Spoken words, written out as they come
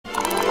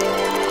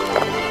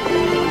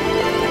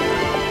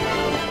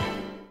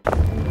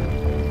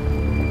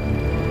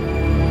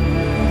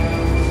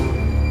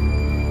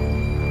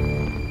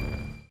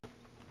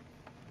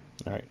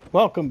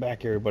Welcome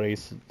back, everybody,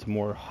 to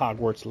more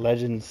Hogwarts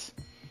Legends.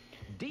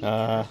 Deacon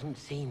hasn't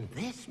seen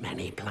this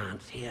many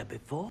plants here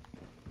before.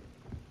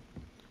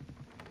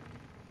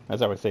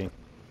 As I was saying,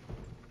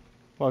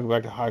 welcome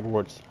back to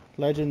Hogwarts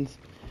Legends.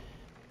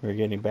 We're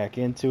getting back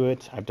into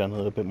it. I've done a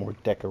little bit more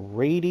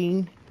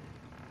decorating.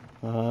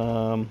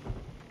 So,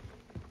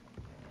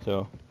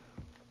 I'll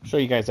show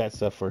you guys that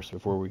stuff first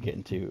before we get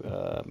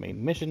into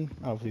main mission.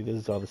 Obviously,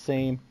 this is all the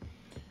same.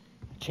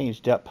 I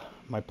changed up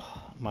my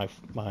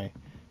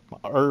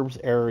herbs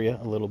area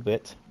a little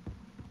bit.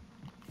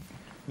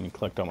 Let me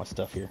collect all my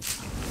stuff here.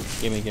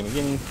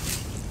 Gimme.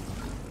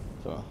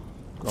 So,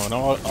 growing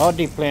all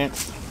the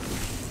plants.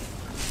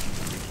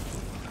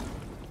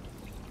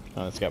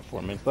 It's got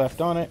 4 minutes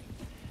left on it.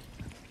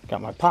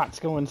 Got my pots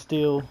going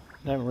still.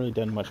 I haven't really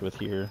done much with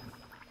here.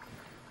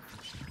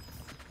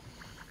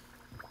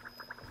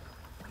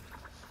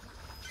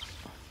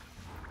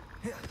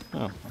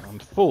 Oh, I'm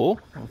full.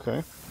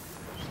 Okay.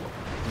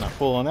 Not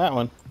full on that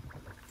one.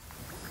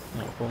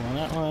 Not full on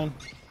that one.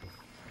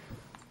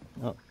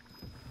 Oh,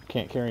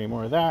 can't carry any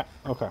more of that.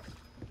 Okay.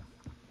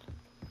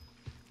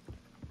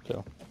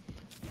 So,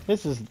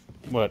 this is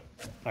what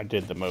I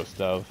did the most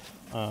of.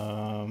 Did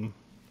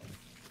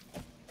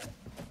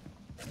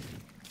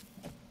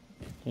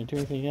I do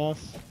anything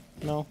else?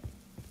 No?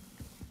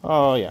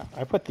 Oh, yeah.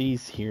 I put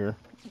these here.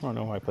 I don't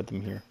know why I put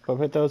them here. But I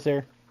put those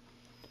there.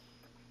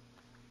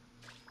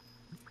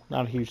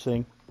 Not a huge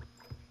thing.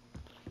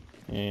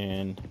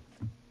 And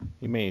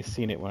you may have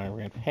seen it when I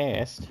ran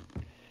past.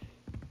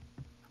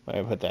 But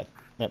I put that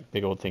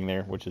big old thing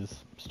there, which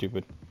is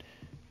stupid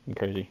and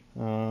crazy.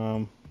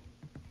 Oh,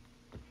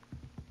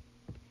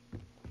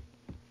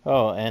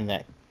 and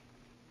that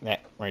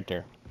right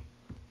there.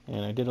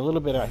 And I did a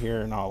little bit out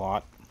here, not a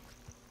lot.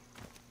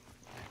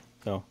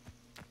 So,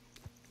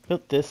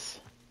 built this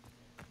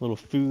little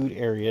food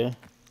area,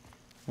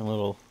 and a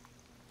little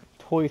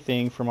toy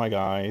thing for my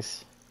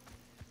guys.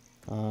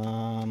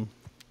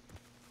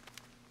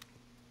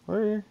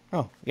 Where?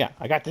 Oh, yeah,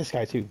 I got this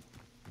guy too.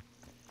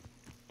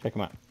 Check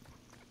him out.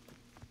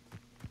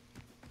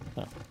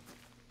 Oh,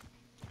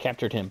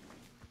 captured him.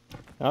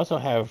 I also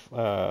have,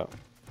 what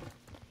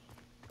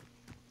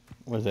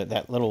is it?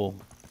 That little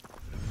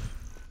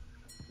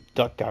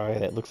duck guy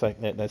that looks like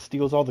that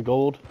steals all the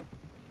gold.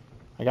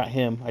 I got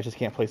him. I just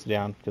can't place it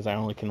down because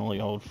I can only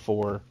hold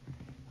 4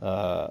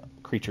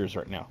 creatures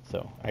right now.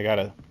 So I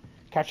gotta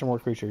capture more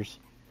creatures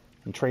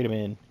and trade them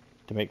in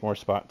to make more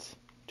spots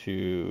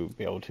to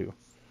be able to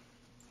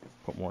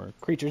put more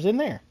creatures in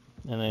there.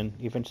 And then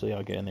eventually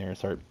I'll get in there and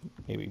start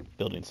maybe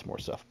building some more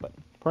stuff. But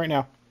for right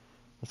now,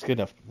 that's good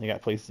enough. They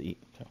got places to eat.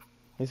 So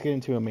let's get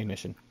into a main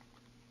mission.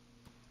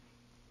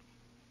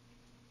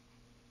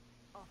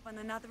 Off on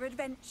another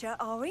adventure,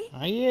 are we?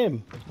 I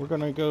am. We're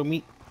gonna go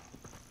meet.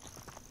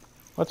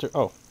 What's her?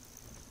 Oh,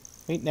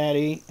 meet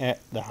Natty at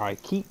the High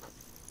Keep.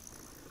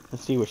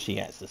 Let's see what she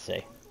has to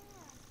say.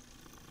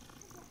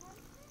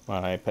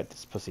 While I pet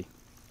this pussy.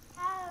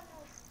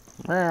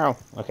 Meow.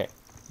 Okay,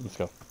 let's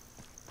go.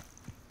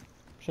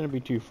 Shouldn't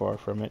be too far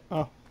from it.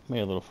 Oh,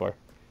 maybe a little far.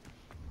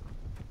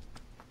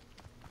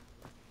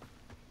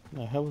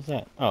 The hell was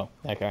that? Oh,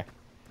 that guy.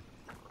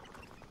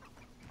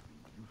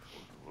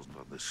 Wasn't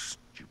on this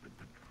stupid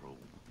patrol.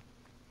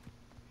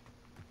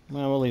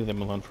 Well, we'll leave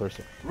them alone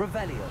first.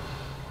 Revelio.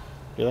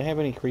 Do they have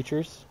any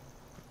creatures?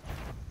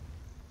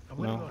 And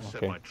where No? do I set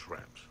Okay. my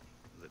traps?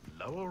 Is it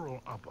lower or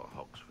upper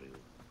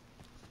Hogsfield?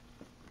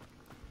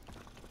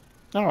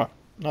 Oh,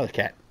 another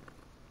cat.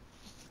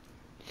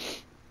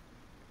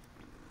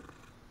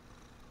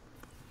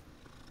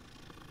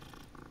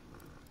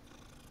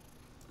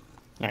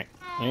 Alright,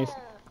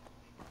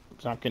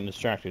 stop getting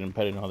distracted and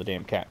petting all the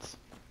damn cats.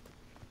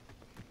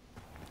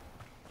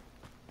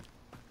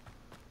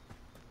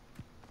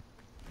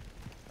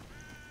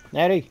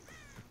 Natty!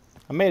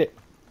 I made it!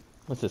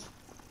 What's this?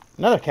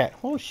 Another cat!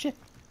 Oh shit!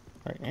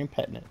 Alright, I'm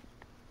petting it.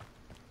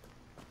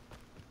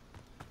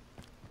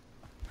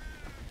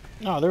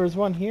 Oh, there was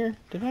one here.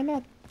 Did I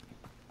not?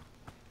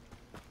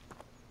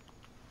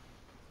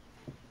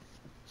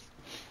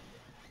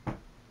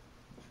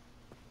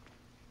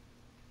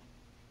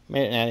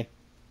 Made it, Natty.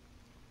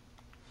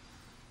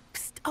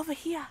 Psst, over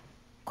here.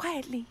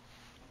 Quietly.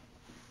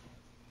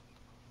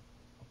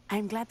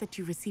 I'm glad that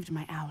you received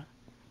my owl.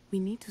 We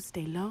need to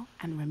stay low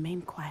and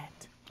remain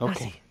quiet.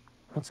 Okay. Natty,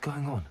 what's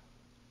going on?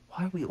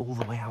 Why are we all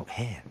the way out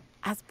here?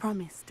 As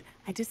promised,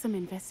 I did some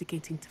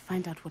investigating to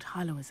find out what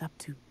Harlow is up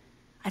to.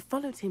 I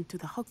followed him to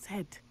the Hog's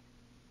Head.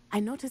 I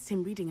noticed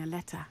him reading a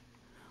letter.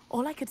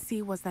 All I could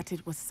see was that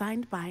it was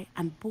signed by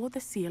and bore the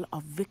seal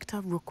of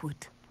Victor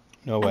Rookwood.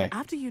 No way. And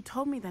after you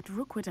told me that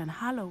Rookwood and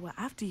Harlow were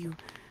after you,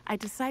 I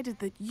decided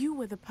that you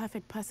were the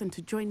perfect person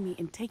to join me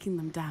in taking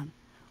them down.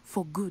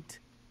 For good.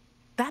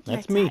 That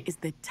That's letter me. is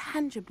the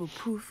tangible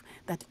proof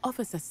that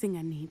Officer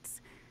Singer needs.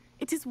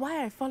 It is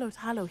why I followed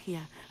Harlow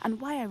here and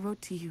why I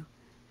wrote to you.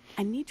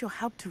 I need your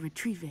help to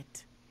retrieve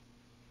it.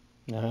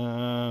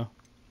 Can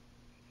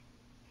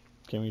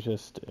we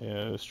just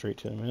go straight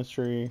to the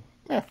ministry?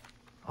 Yeah.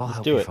 I'll Let's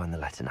help do you it. find the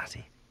letter,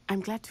 Natty. I'm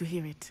glad to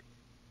hear it.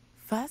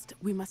 First,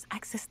 we must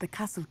access the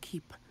castle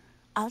keep.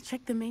 I'll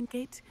check the main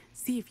gate,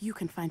 see if you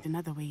can find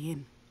another way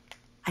in.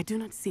 I do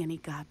not see any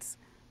guards,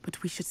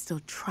 but we should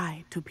still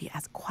try to be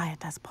as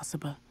quiet as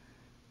possible.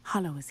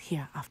 Hollow is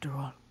here after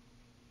all.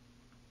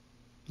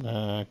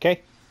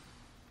 Okay.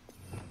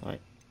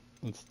 Alright.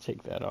 Let's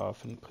take that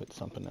off and put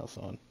something else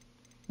on.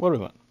 What do we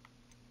want?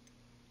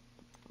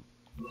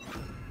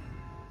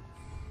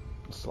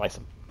 Slice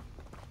him.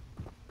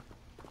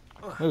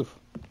 Move.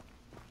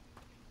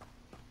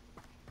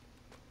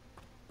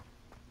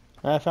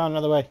 I found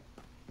another way.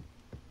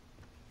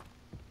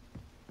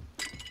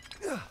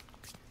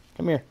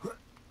 Come here.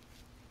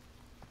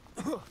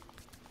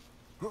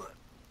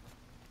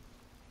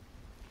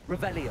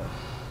 Revelio.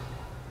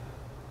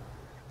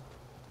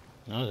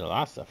 Oh, there's a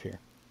lot of stuff here.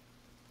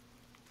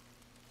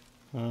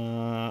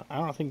 I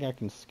don't think I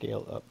can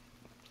scale up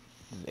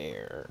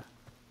there.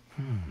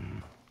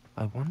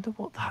 I wonder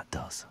what that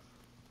does.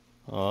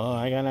 Oh,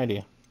 I got an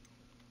idea.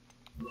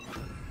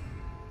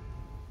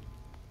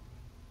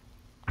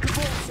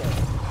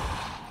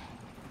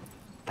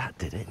 That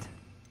did it.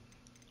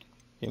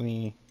 Give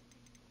me...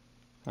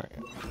 Alright.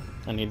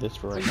 I need this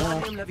for right now.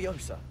 Wingardium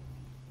Leviosa.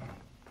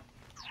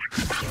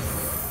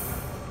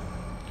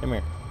 Come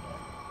here.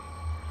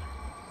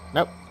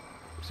 Nope.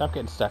 Stop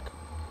getting stuck.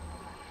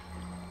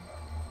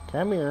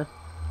 Come here.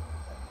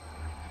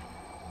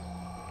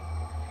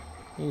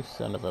 You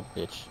son of a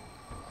bitch.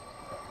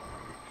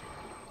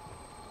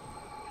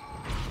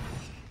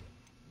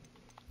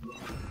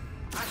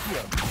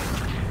 Accio.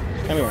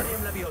 Come here.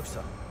 Wingardium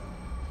Leviosa.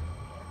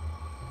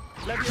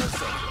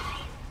 Leviosa.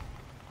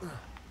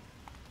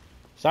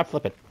 Stop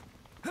flipping.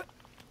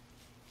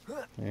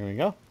 There we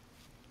go.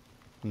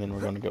 And then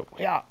we're going to go.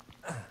 Yeah.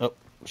 Oh,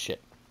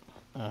 shit.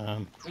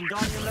 Wingardium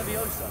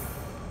Leviosa.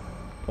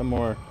 Come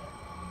more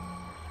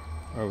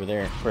over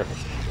there.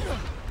 Perfect.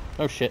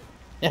 Oh, shit.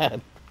 Yeah.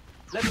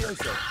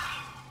 Leviosa.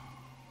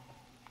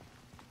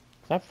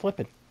 Stop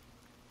flipping.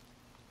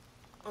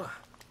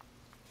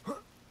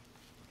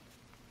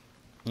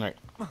 Alright.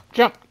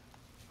 Jump!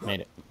 Made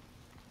it.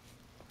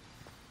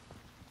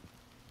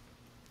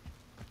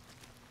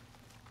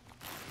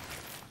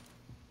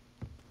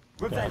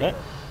 Got it.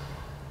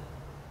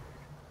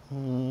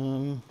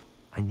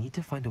 I need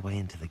to find a way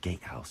into the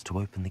gatehouse to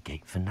open the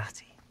gate for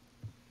Natty.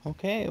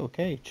 Okay,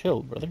 okay.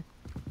 Chill, brother.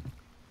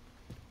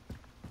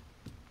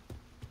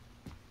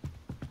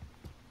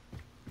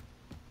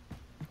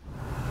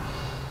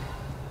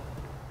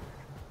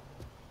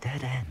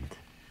 Dead end.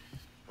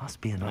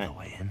 Must be another Right.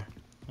 way in.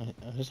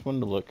 I just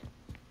wanted to look.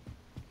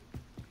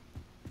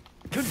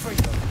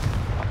 Confringo.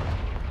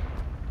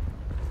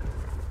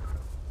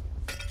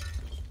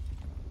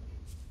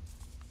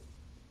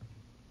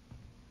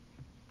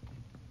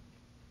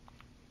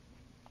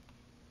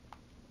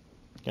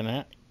 Can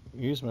I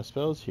use my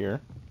spells here?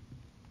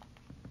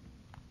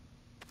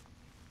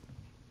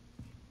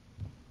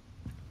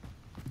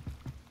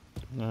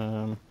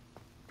 No.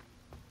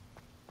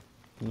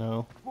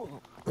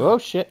 Oh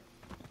shit.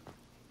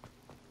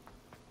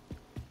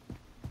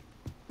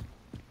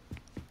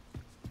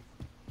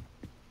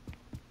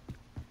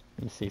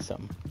 Let me see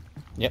something.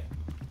 Yep.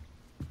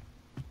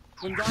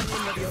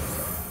 Wingardium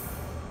Leviosa.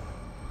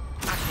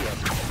 Accio.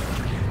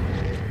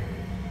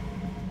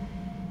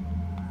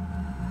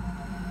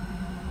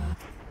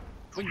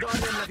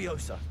 Wingardium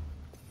Leviosa.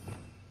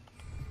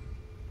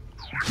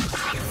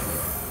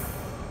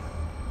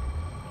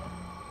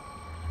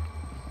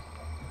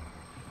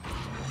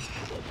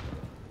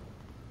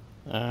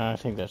 I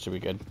think that should be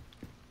good.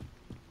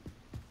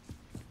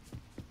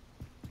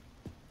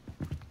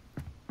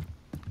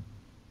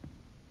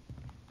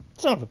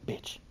 Son of a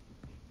bitch.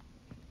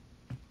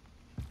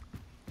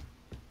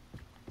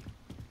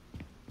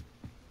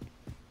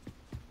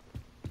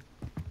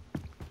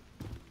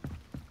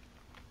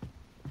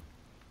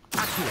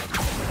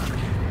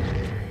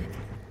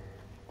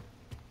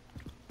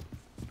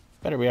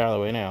 Better be out of the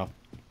way now.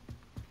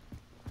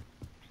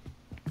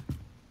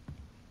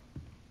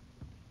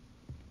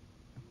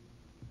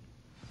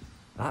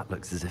 That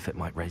looks as if it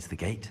might raise the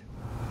gate.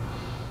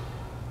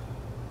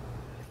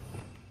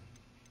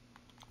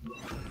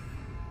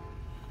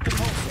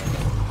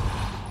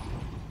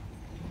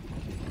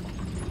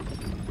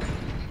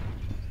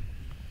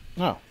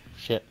 Oh,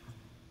 shit.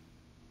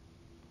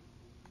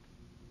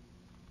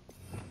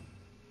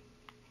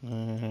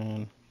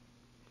 And...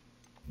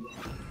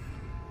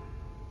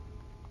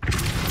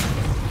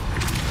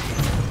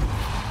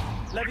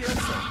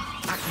 Leviosa.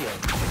 Accio.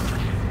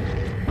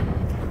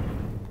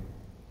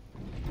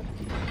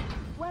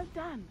 Well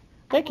done.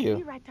 Thank I will you.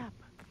 Be right up.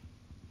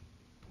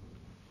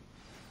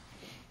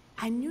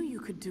 I knew you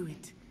could do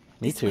it.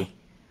 Me This too. way.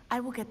 I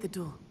will get the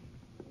door.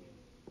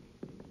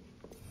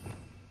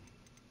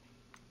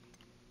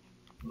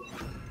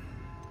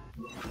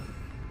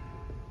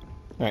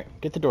 Alright,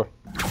 get the door.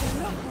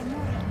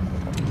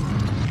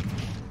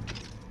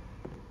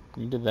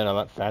 You did that a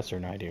lot faster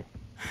than I do.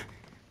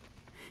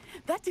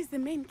 That is the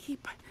main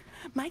keep.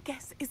 My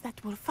guess is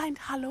that we'll find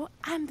Hollow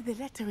and the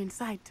letter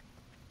inside.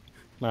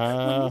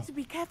 We'll need to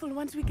be careful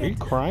once we Are you get...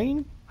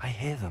 crying? I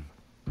hear them.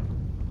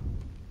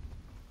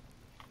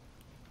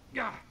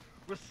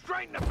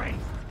 Restrain the beast!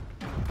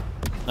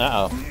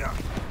 Uh-oh.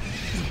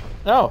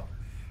 Oh!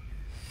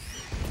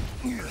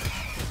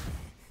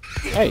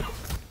 Hey!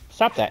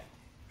 Stop that.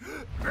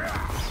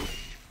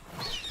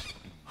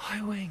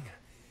 Highwing.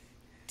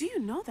 Do you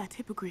know that,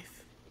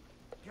 Hippogriff?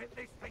 Get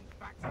this thing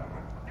back to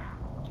now.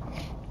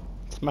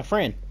 It's my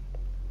friend.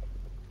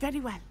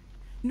 Very well.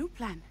 New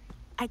plan.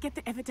 I get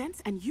the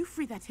evidence and you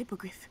free that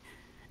Hippogriff.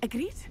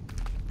 Agreed?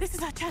 This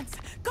is our chance.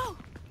 Go!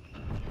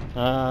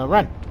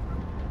 Run.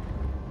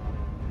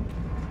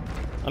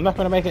 I'm not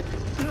gonna make it.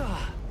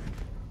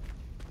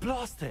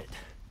 Blast it.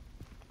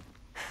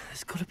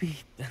 There's gotta be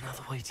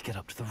another way to get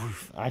up to the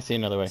roof. I see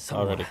another way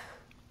already.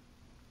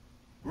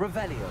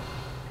 Revelio.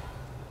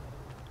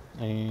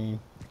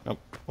 Nope.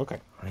 Okay.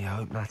 I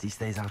hope Natty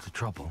stays out of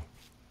trouble.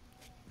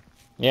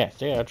 Yeah,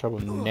 stay out of trouble,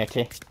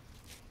 Nettie.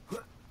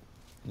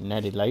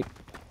 Natty light.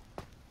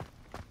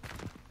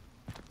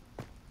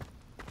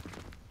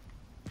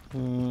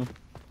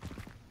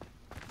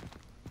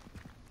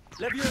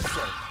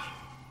 Levioso.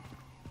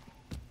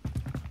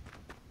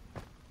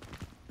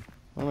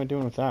 What am I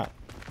doing with that?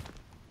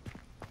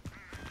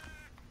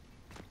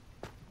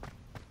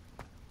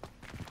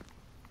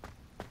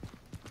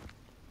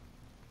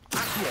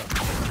 Accio.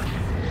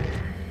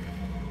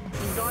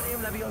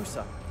 Wingardium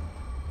Leviosa.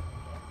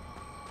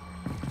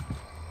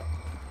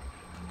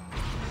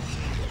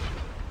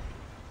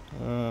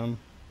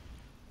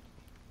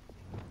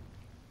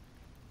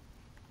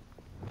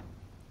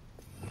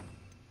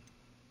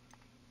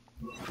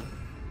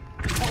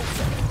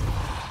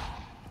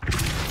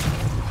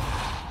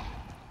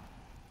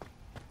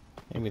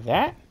 Maybe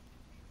that?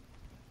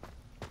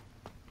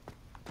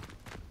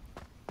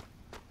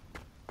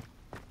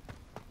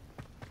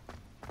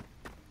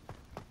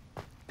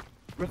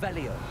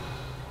 Revelio.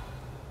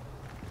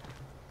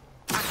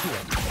 Accio.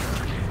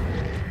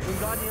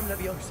 Wingardium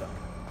Leviosa.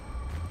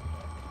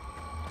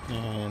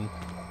 And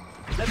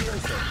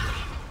Leviosa.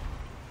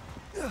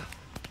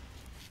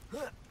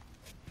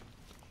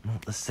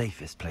 Not the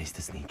safest place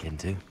to sneak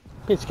into.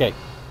 pizza cake.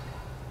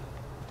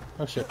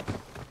 Oh shit.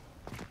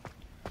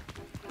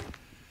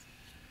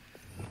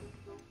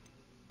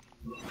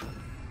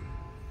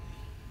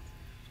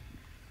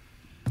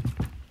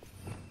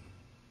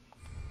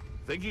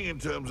 Thinking in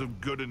terms of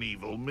good and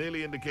evil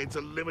merely indicates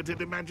a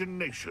limited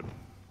imagination,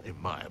 in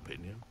my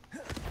opinion.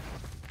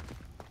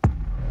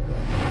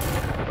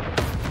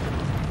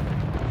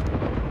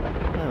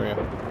 There we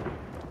go.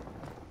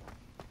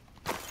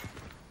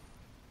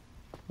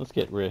 Let's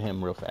get rid of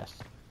him real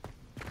fast.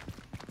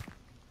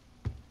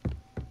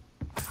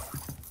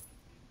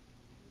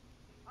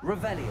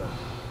 Revelio.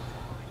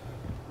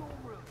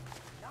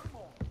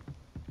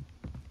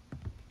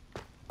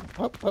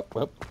 Up, up,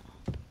 up.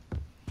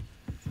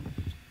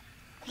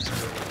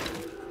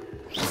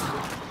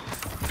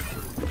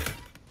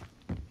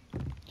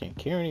 Can't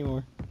care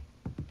anymore.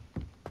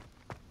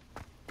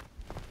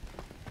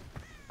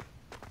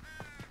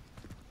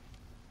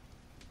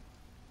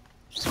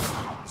 So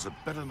it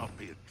better not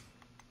be a...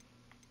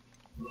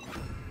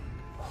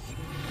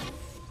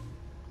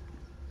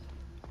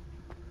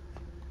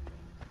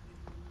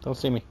 Don't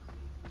see me.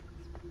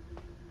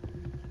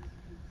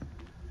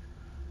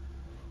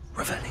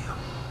 Revelio.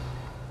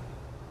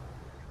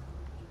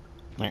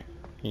 Alright,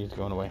 he's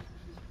going away.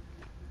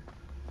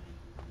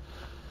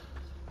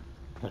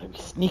 Gotta be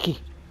sneaky.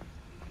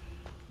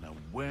 Now,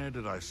 where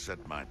did I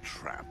set my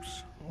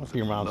traps? Up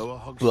your mom's Lower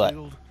butt.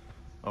 Hogsfield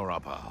or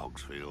Upper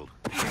Hogsfield?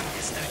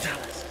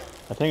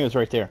 I think it was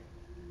right there.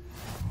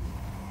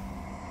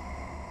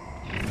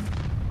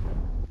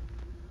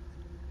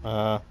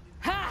 Ha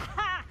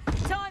ha!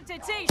 Time to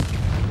teach!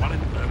 One in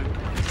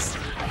This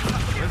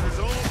is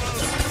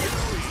almost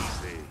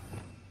too easy.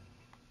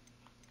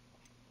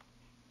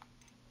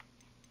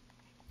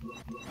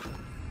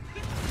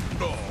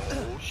 No,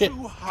 Shit.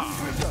 too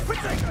hard.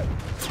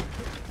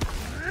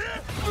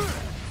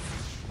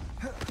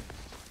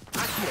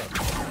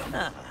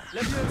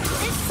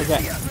 What's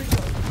that?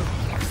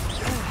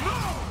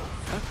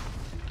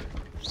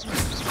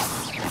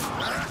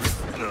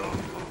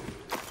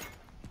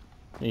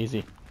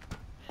 Easy.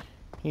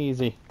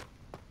 Easy.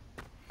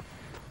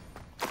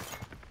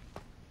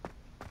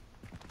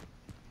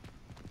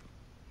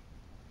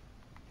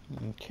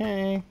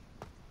 Okay.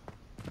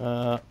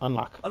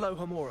 Unlock.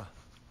 Aloha Mora.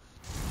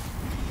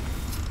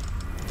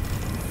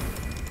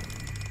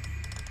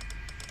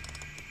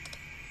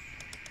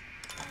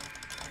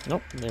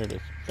 Nope, there it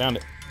is. Found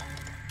it.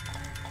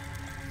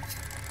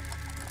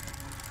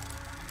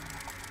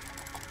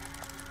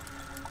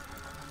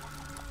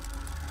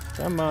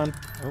 Come on.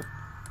 Oh.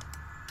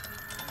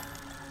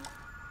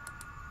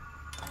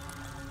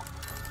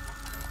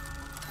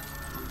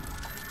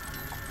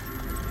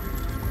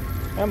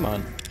 Come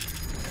on.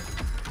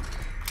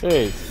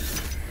 Hey.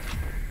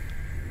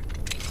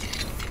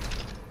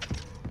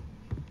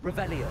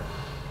 Revelio.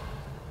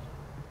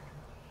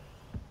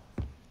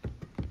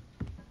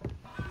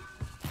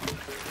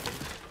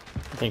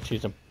 I think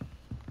she's a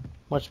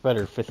much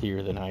better fifth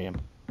year than I am.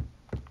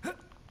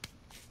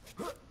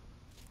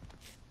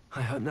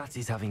 I hope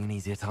Natty's having an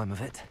easier time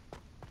of it.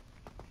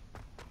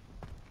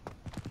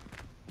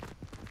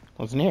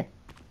 What's in here?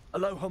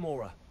 Aloha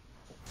Mora.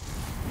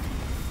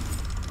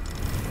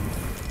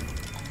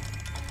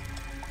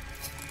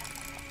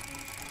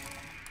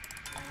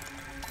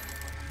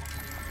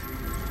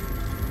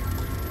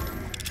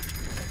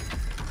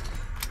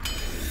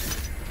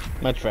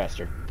 Much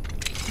faster.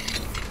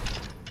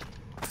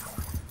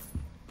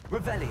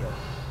 Revelio.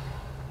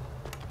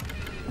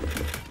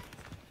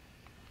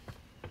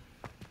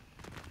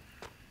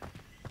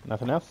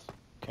 Nothing else?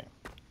 Okay.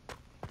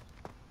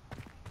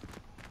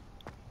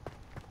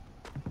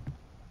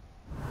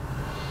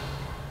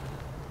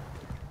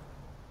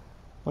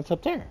 What's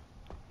up there?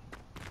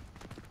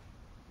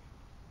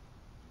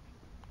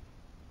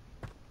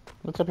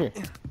 What's up here?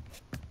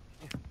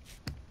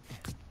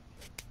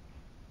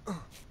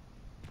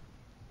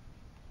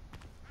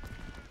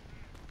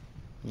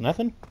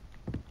 Nothing?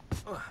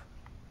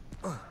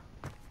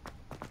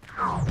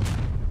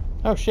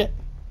 Oh shit.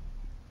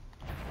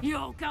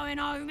 You're going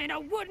home in a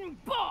wooden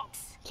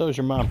box! So is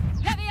your mom.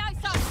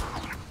 Levioso!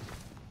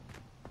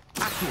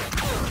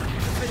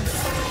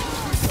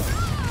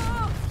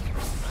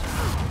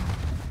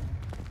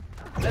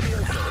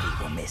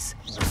 Levioso will miss.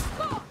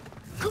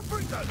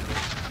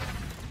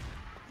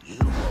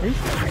 Are you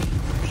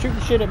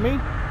shooting shit at me?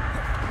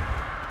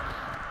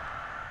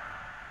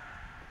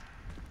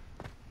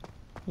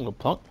 Little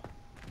punk.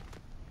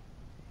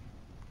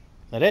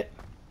 That it?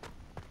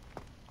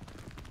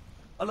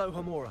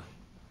 Aloha Mora.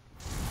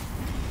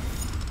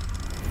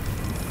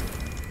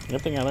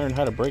 Good thing I learned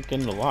how to break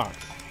into locks.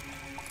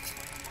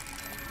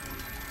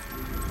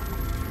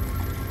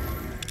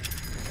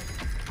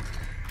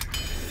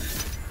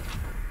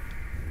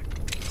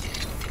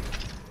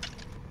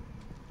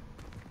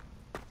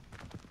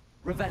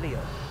 Revelio.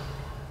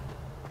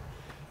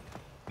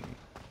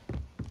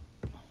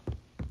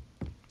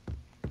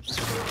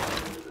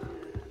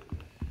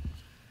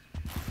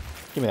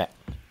 Give me that.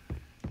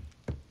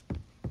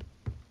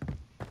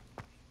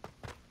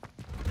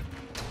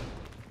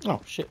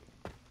 Oh, shit.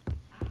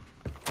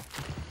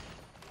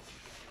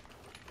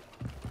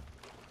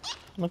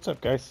 What's up,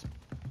 guys?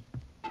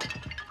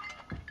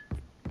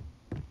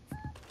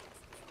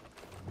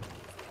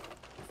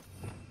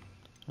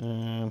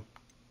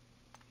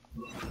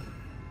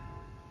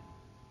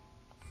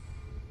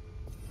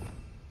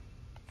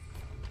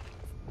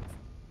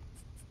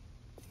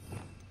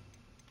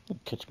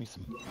 Catch me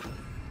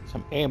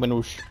some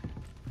ambush.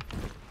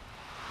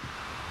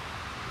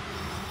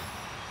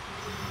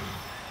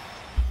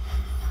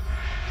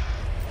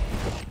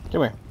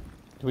 Come here.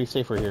 To be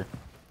safer here.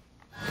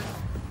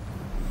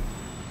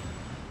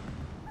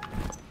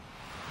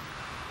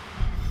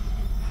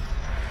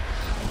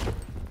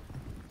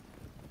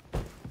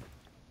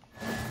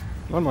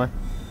 One more.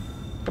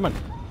 Come on.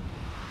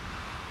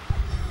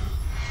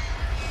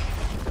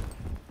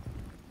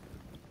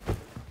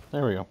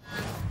 There we go.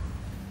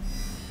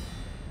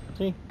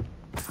 See?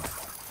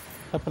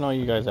 Helping all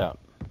you guys out.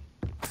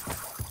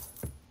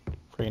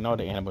 Freaking all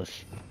the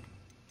ambush.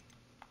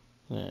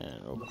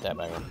 And we'll put that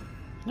back on.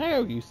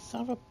 No, you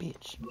son of a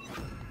bitch.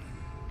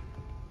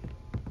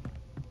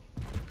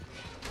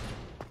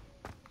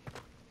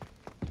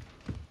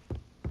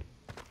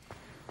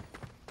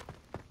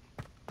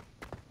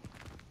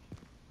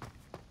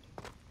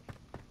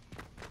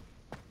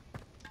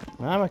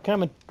 I'm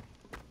coming.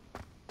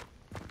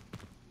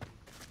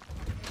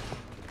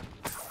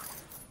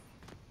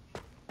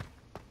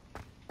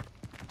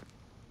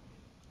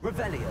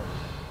 Revelio.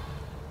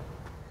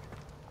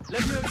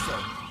 Levioso.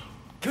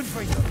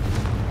 Confringo.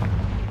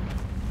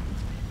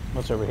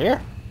 What's over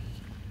here?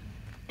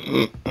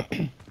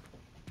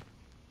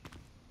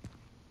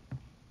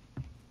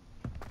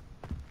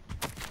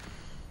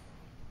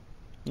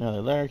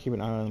 Another lair. Keep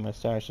an eye on the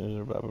mustache.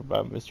 Blah blah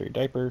blah. Mystery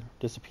diaper.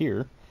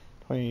 Disappear.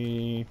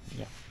 20.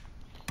 Yeah.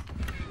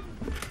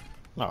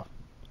 Oh,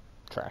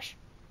 trash.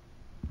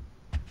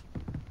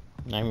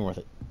 Not even worth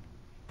it.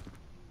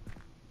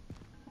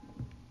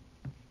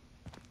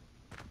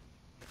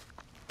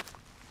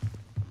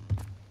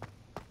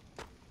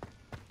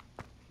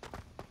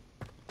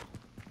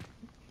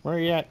 Where are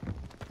you at?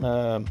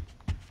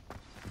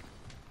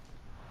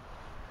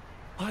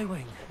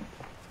 Highwing.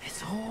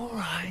 It's all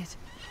right.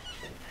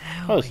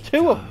 There Oh, there's we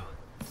two go. of them.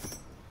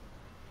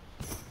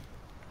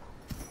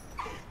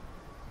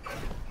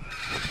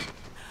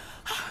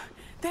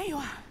 There you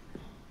are.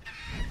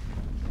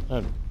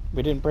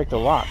 We didn't break the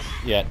locks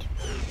yet.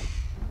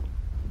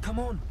 Come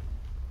on.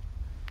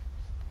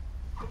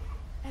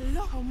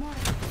 Hello, more.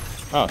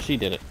 Oh, she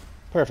did it.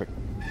 Perfect.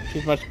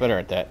 She's much better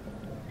at that.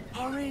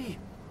 Hurry.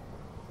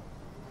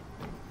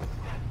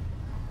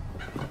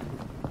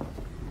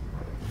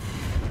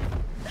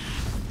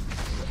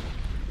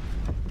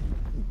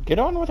 Get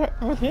on with her,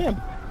 with him.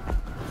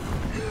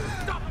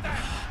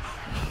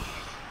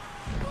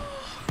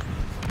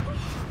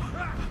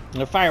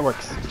 The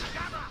fireworks.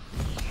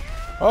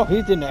 Oh,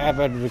 he didn't have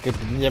a.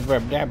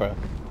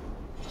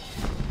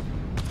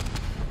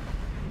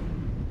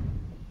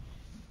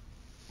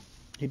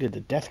 He did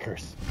the death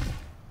curse.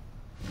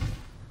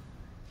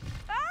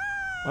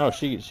 Oh,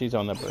 she's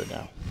on the bird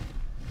now.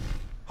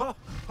 Ho,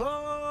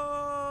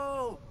 ho!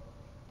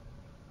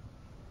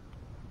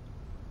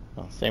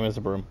 Oh, same as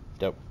the broom.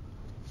 Dope.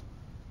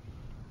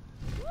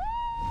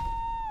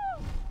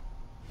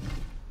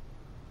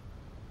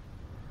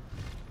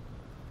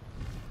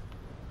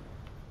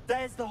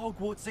 There's the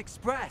Hogwarts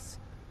Express.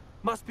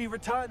 Must be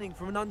returning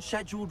from an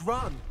unscheduled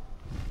run.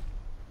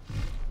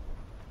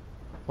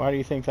 Why do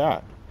you think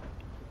that?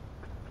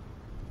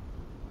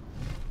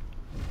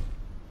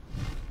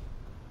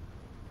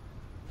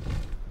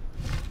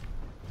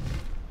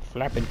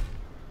 Flapping.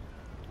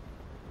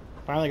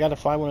 Finally got to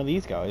fly one of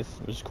these guys,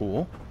 which is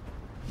cool.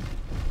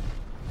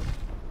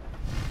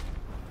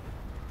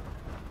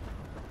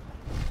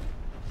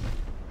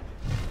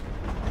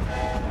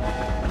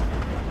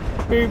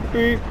 Beep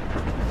beep.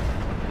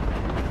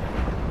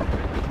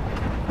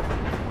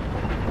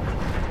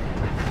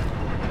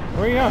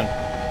 Where are you going?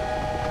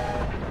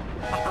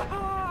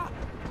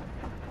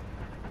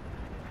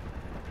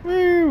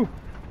 Woo!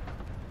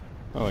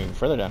 Oh, even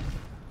further down.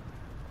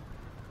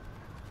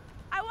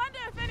 I wonder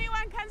if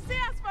anyone can see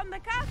us from the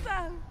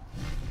castle.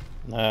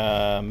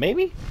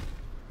 Maybe?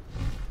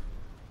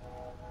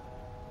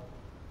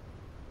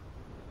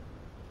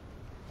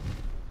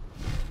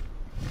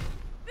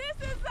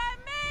 This is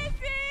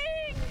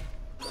amazing!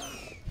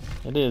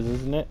 It is,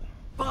 isn't it?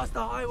 Master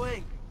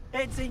Highwing!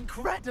 It's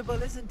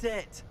incredible, isn't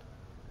it?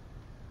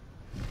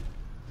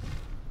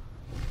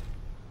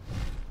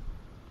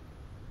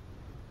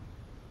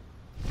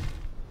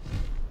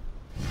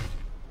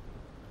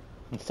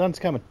 The sun's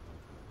coming.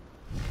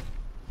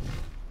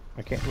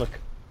 I can't look.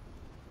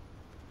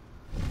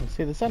 Let's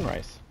see the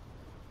sunrise.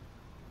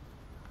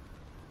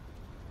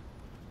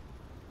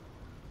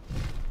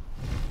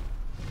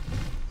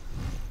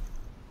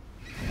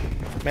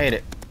 Made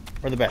it.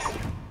 We're the best.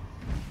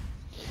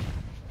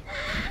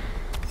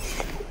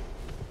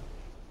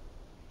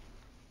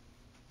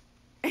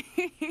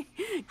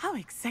 How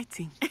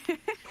exciting.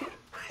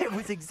 It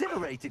was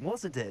exhilarating,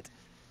 wasn't it?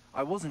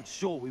 I wasn't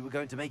sure we were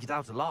going to make it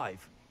out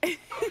alive.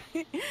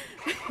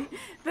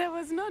 There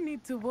was no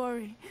need to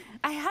worry.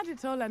 I had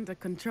it all under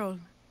control.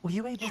 Were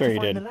you able Sure to you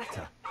find did. the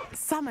letter?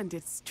 Summoned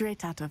it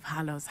straight out of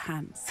Hallow's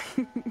hands.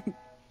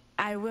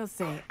 I will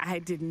say, I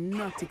did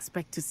not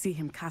expect to see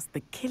him cast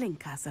the killing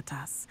curse at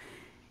us.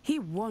 He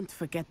won't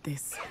forget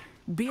this.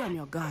 Be on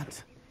your guard.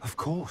 Of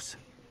course.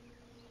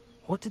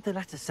 What did the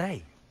letter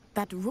say?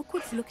 That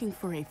Rookwood's looking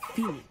for a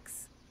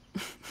phoenix.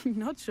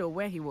 Not sure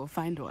where he will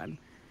find one.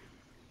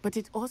 But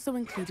it also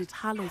included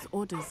Harlow's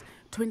orders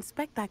to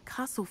inspect that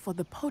castle for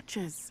the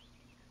poachers.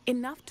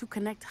 Enough to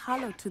connect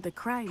Harlow to the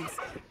crimes.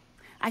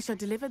 I shall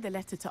deliver the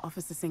letter to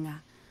Officer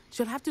Singer.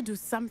 She'll have to do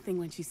something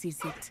when she sees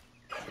it.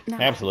 Now,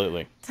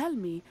 Absolutely. tell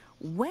me,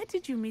 where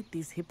did you meet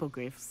these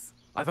hippogriffs?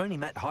 I've only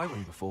met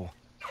Highwing before.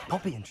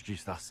 Poppy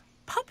introduced us.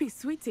 Poppy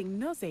Sweeting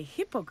knows a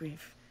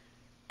hippogriff.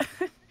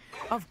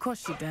 Of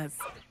course she does.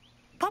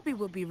 Poppy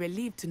will be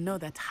relieved to know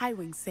that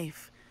Highwing's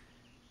safe.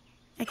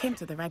 I came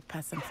to the right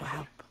person for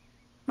help.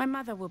 My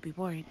mother will be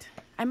worried.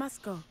 I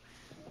must go.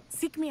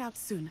 Seek me out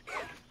soon.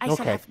 I shall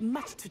Okay. have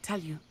much to tell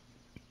you.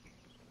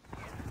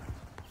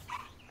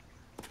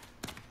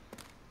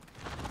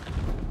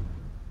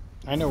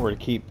 I know where to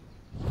keep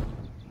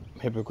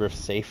Hippogriff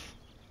safe.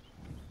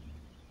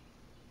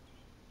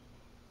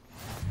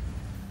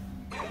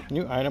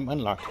 New item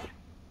unlocked.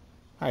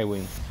 High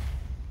Wing.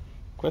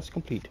 Quest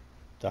complete.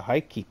 The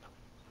High Keep.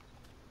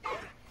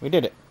 We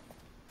did it.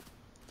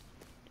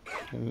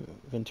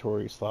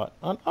 Inventory slot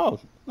on. Oh,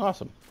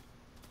 awesome.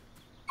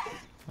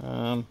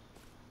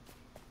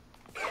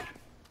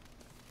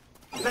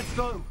 Let's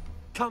go!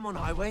 Come on,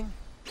 Highwing.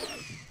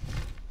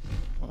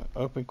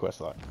 Open quest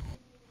slot.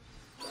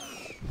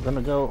 We're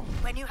gonna go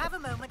When you have a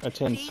moment,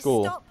 attend please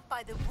school. stop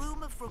by the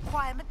room of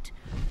requirement.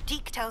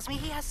 Deke tells me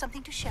he has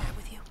something to share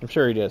with you. I'm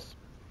sure he does.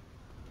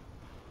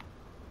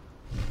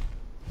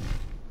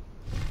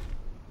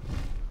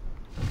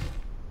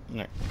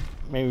 Alright.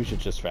 Maybe we should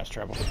just fast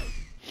travel.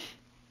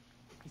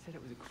 He said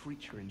it was a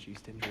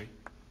creature-induced injury,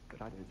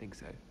 but I don't think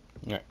so.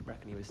 Alright.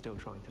 Reckon he was still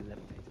trying to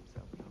levitate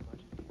himself without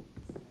much.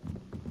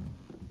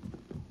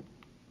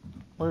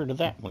 Where did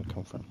that one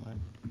come from?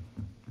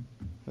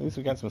 At least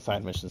we got some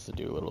side missions to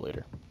do a little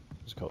later.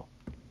 It's cool.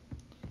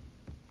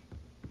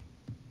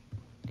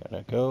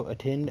 Gotta go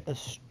attend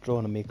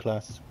astronomy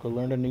class. Go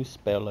learn a new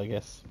spell, I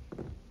guess.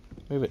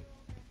 Move it.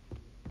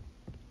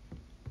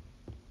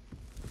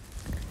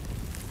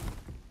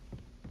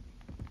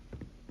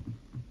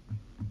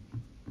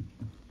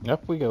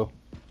 Up we go.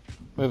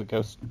 Move it,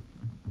 Ghost.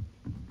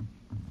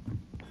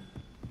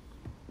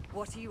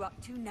 What are you up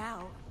to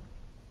now?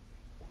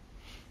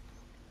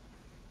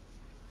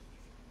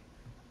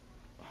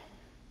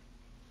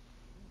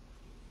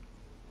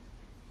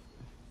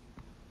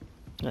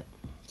 Alright,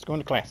 let's go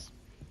into class.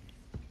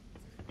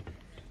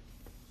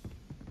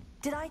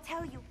 Did I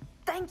tell you?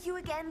 Thank you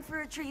again for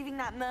retrieving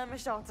that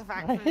Murmush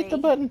artifact I for hit me. the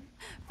button.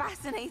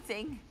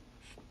 Fascinating.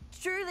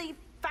 Truly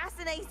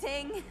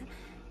fascinating.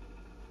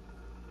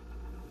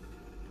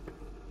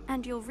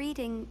 And your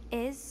reading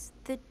is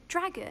the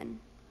dragon.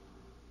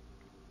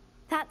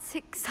 That's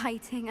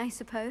exciting, I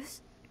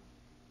suppose.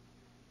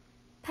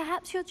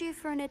 Perhaps you're due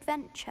for an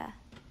adventure.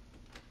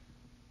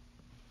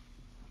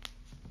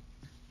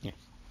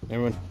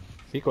 Everyone,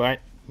 be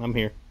quiet. I'm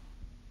here.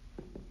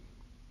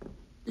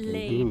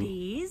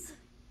 Ladies,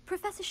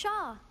 Professor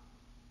Shah.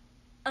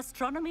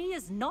 astronomy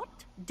is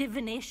not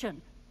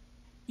divination.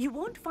 You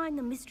won't find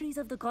the mysteries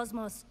of the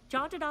cosmos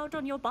charted out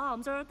on your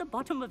palms or at the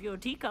bottom of your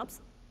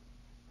teacups.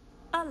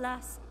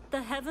 Alas,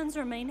 the heavens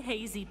remain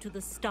hazy to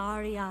the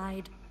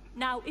starry-eyed.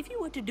 Now, if you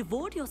were to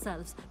devote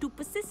yourselves to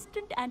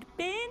persistent and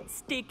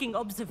painstaking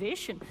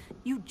observation,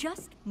 you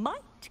just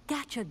might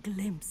catch a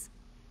glimpse.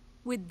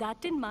 With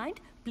that in mind,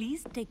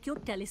 please take your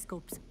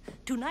telescopes.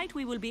 Tonight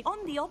we will be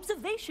on the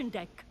observation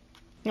deck.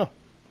 Oh.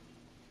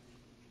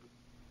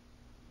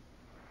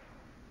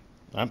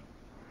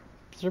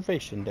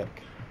 Observation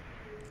deck.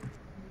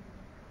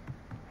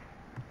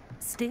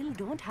 Still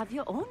don't have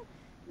your own?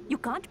 You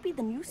can't be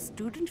the new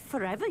student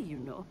forever, you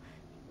know.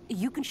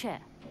 You can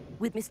share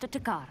with Mr.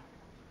 Takar.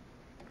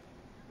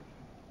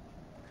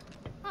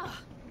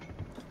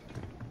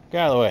 Get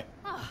out of the way.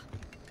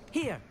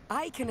 Here,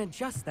 I can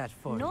adjust that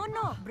for you.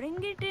 No,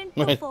 bring it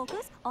into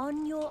focus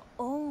on your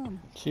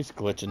own. She's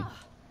glitching.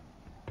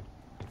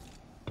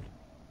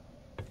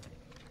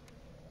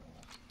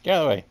 Get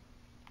out of the way.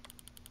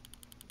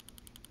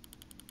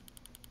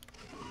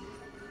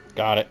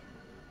 Got it.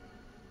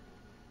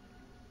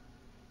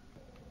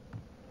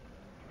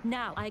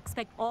 Now, I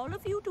expect all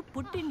of you to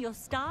put in your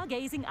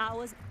stargazing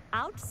hours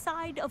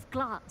outside of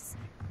class.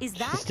 Is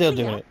that She's still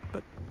clear? doing it.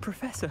 But,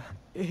 Professor,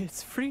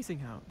 it's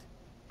freezing out.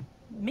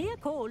 Mere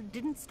cold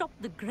didn't stop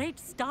the great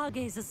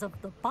stargazers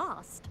of the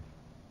past.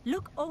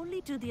 Look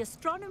only to the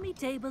astronomy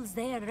tables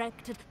they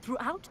erected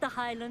throughout the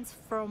highlands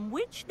from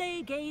which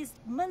they gazed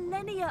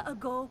millennia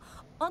ago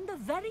on the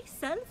very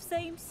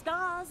self-same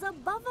stars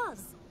above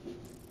us.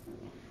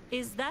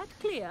 Is that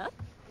clear?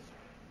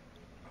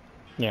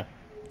 Yeah.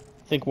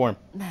 Think warm.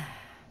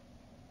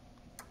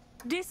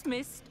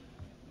 Dismissed.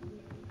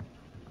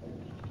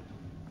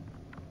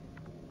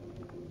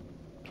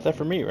 Is that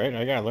for me, right?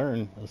 I gotta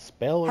learn a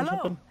spell or Hello.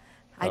 something?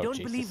 I Oh, don't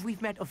Jesus. believe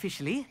we've met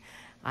officially.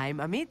 I'm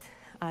Amit.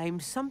 I'm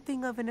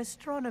something of an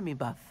astronomy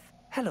buff.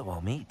 Hello,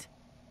 Amit.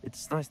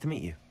 It's nice to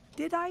meet you.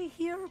 Did I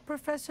hear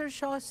Professor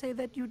Shaw say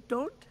that you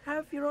don't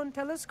have your own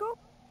telescope?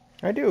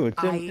 I do.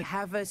 It's I in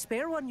have a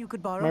spare one you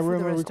could borrow my for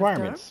room the of rest of term.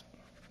 requirements.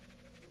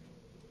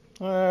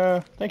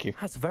 Thank you.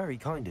 That's very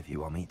kind of you,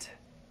 Amit.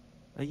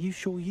 Are you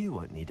sure you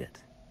won't need it?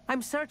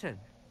 I'm certain.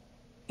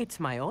 It's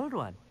my old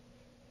one.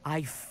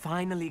 I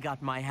finally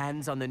got my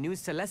hands on the new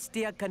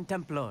Celestia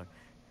Contemplar.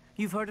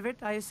 You've heard of it,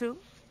 I assume?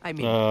 I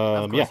mean,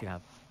 of course yeah. you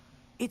have.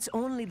 It's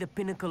only the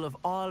pinnacle of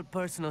all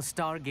personal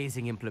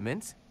stargazing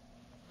implements.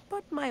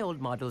 But my old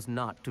model's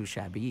not too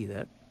shabby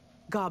either.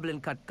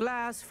 Goblin-cut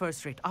glass,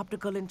 first-rate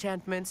optical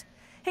enchantments.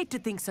 Hate to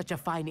think such a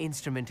fine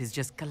instrument is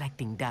just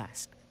collecting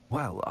dust.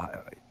 Well,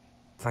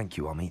 thank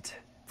you, Amit.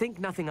 Think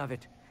nothing of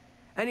it.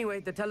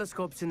 Anyway, the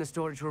telescope's in the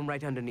storage room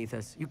right underneath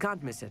us. You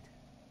can't miss it.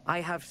 I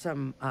have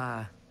some,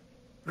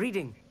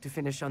 reading to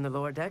finish on the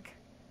lower deck.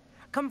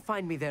 Come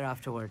find me there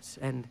afterwards,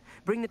 and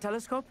bring the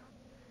telescope.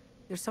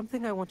 There's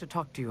something I want to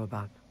talk to you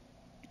about.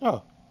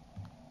 Oh.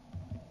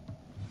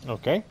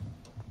 Okay.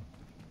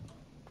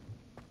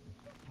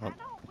 Oh,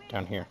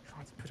 down here.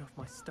 Tried to put off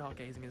my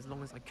stargazing as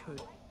long as I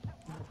could.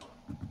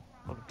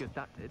 Oh, good,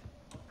 that did.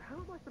 How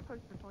am I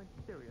supposed to find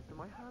Sirius when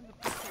my hands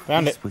are...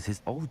 Found it. This was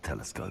his old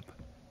telescope.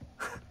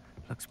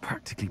 Looks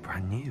practically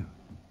brand new.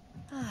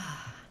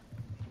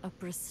 A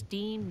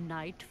pristine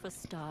night for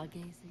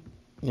stargazing.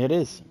 It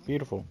is.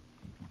 Beautiful.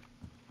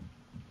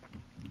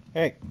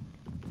 Hey.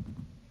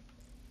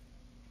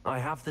 I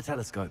have the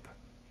telescope.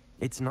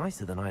 It's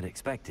nicer than I'd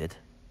expected.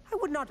 I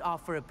would not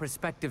offer a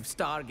prospective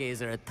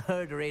stargazer a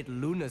third-rate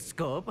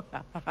lunoscope.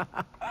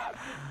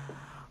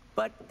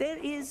 But there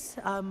is,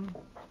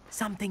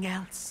 something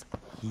else.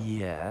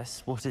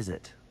 Yes, what is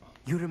it?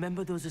 You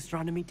remember those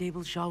astronomy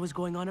tables Shaw was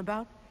going on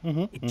about?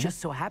 It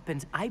just so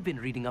happens I've been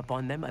reading up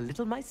on them a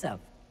little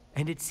myself.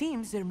 And it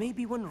seems there may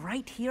be one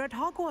right here at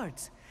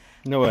Hogwarts.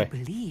 No way. I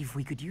believe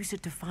we could use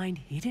it to find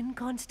hidden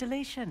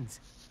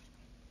constellations.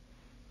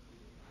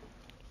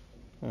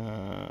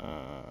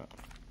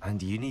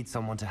 And you need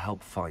someone to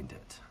help find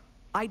it.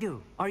 I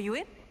do. Are you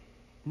in?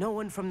 No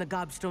one from the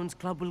Gobstones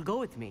Club will go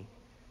with me.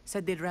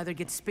 Said they'd rather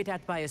get spit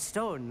at by a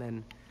stone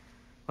than...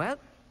 Well,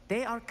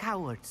 they are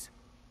cowards.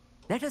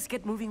 Let us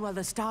get moving while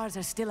the stars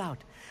are still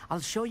out.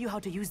 I'll show you how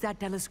to use that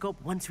telescope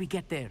once we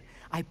get there.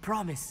 I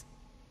promise.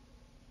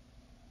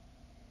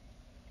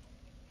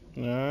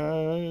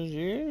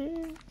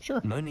 Yeah, sure.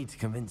 No need to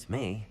convince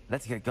me.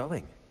 Let's get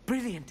going.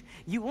 Brilliant.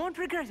 You won't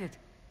regret it.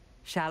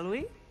 Shall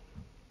we?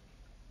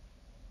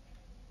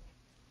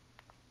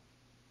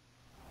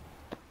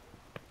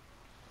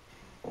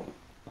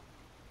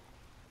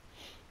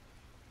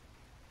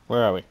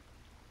 Where are we?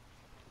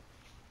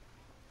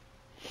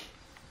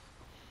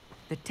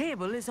 The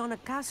table is on a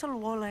castle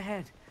wall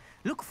ahead.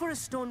 Look for a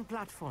stone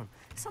platform.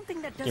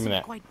 Something that me doesn't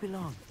that. quite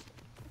belong.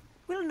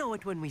 We'll know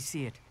it when we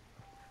see it.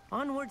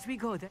 Onwards we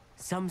go.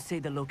 Some say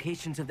the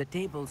locations of the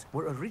tables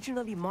were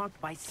originally marked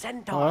by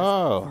centaurs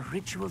Oh. for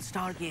ritual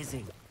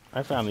stargazing.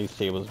 I found these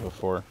tables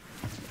before.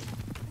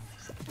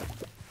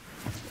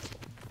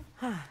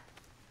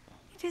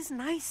 It is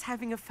nice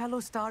having a fellow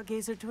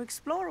stargazer to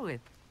explore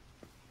with.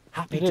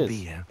 Happy to be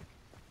here.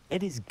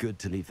 It is good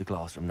to leave the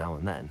classroom now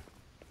and then.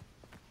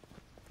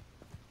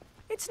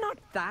 It's not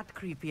that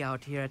creepy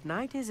out here at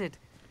night, is it?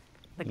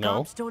 The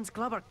No. Gobstones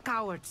Club are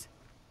cowards.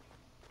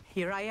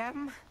 Here I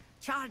am,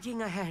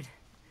 charging ahead.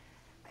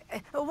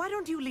 Why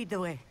don't you lead the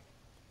way?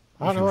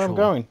 I don't know where I'm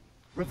going.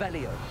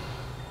 Revelio.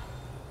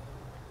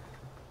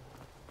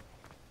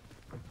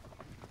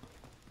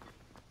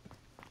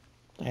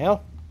 The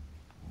hell?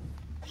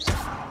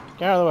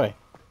 Get out of the way.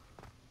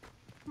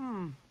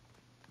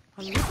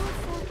 A little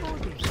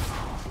foreboding.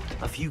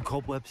 A few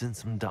cobwebs and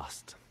some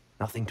dust.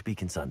 Nothing to be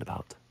concerned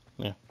about.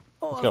 Yeah.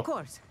 Oh, Let's go. of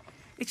course.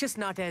 It's just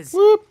not as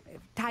Whoop.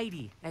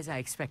 tidy as I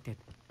expected.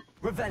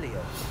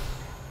 Revelio.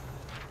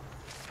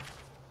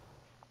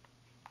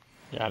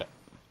 Got it.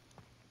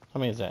 How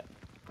many is that?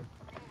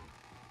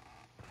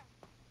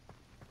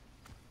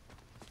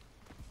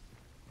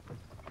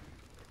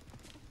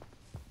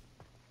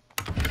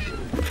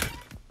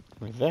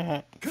 Like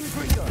that.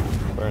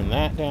 Congrego. Burn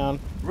that down.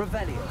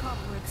 Revelio.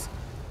 Cobwebs.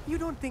 You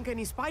don't think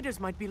any spiders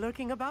might be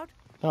lurking about?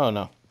 Oh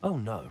no. Oh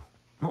no.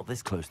 Not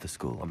this close to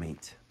school, I mean.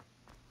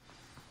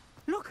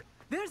 Look,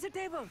 there's a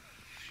table.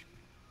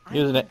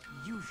 Using it.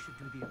 You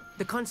should do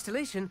the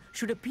constellation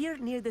should appear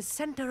near the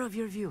center of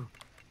your view.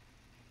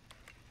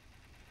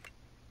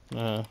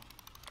 All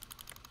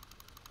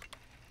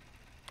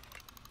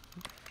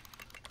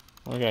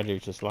I gotta do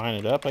is just line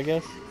it up, I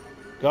guess.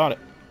 Got it.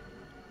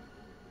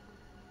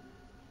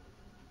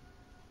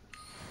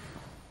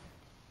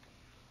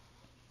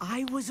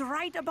 I was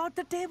right about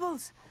the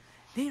tables.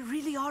 They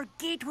really are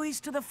gateways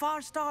to the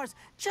far stars,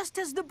 just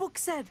as the book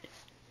said.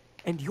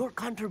 And your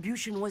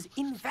contribution was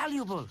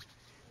invaluable.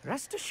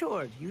 Rest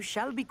assured, you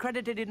shall be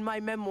credited in my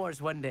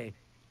memoirs one day.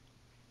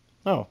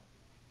 Oh.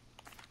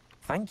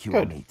 Thank you,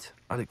 Good. Amit.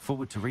 I look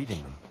forward to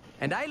reading them.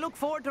 And I look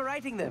forward to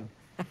writing them.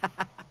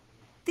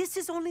 This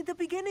is only the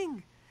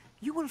beginning.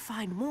 You will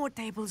find more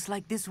tables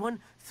like this one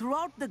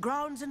throughout the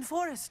grounds and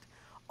forest,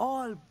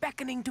 all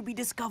beckoning to be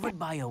discovered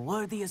by a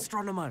worthy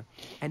astronomer.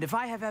 And if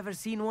I have ever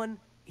seen one,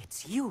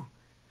 it's you.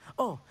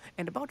 Oh,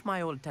 and about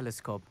my old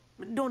telescope,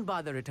 don't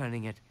bother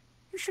returning it.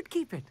 You should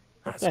keep it.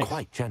 That's Thanks.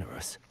 quite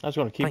generous. I was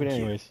gonna keep Thank it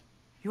you. anyways.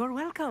 You are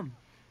welcome.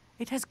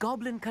 It has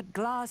goblin-cut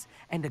glass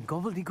and a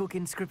gobbledygook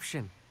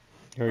inscription.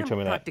 You already I'm told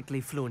me that.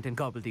 practically fluent in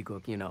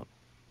gobbledygook, you know.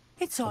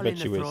 It's all bet in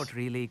the you is. throat,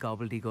 really,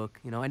 gobbledygook,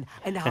 you know, and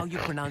how you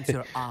pronounce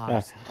your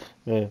R's.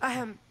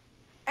 Yeah.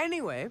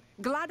 Anyway,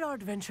 glad our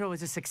adventure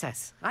was a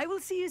success. I will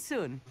see you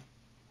soon.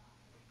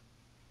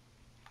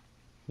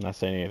 Not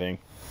saying anything.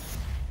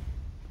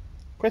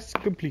 Quest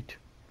complete.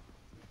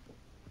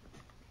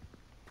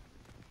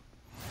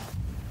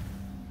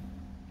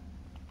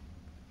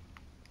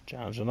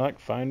 Challenge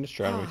unlocked. Find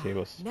astronomy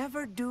tables.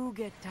 Never do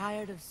get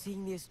tired of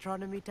seeing the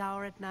astronomy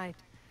tower at night.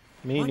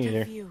 Me What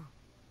neither. a view.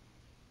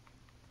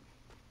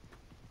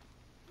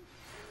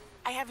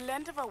 I have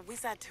learned of a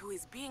wizard who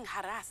is being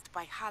harassed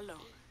by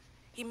Harlow.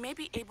 He may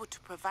be able to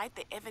provide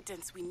the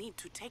evidence we need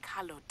to take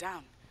Harlow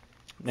down.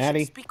 We Natty.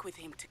 should speak with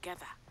him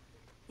together.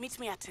 Meet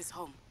me at his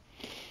home.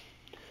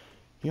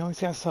 You always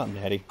got something,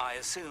 Natty. I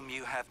assume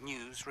you have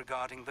news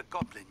regarding the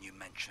goblin you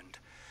mentioned.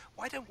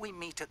 Why don't we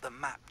meet at the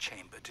map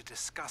chamber to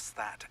discuss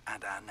that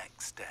and our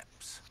next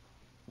steps?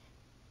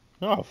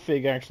 Oh,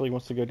 Fig actually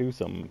wants to go do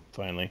something,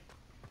 finally.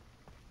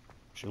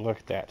 Should look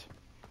at that.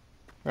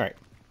 Alright.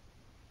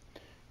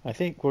 I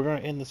think we're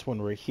going to end this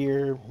one right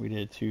here. We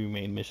did 2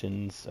 main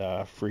missions,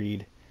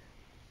 freed.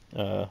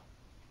 The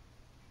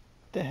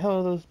hell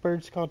are those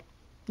birds called?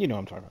 You know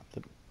what I'm talking about.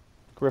 The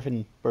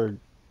griffin bird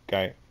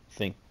guy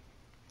thing.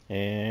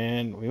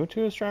 And we went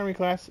to astronomy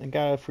class and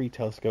got a free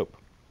telescope.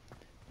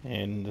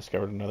 And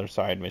discovered another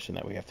side mission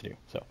that we have to do.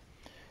 So,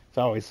 as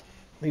always,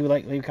 leave a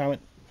like, leave a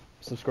comment,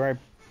 subscribe,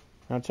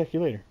 and I'll check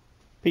you later.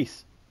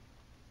 Peace.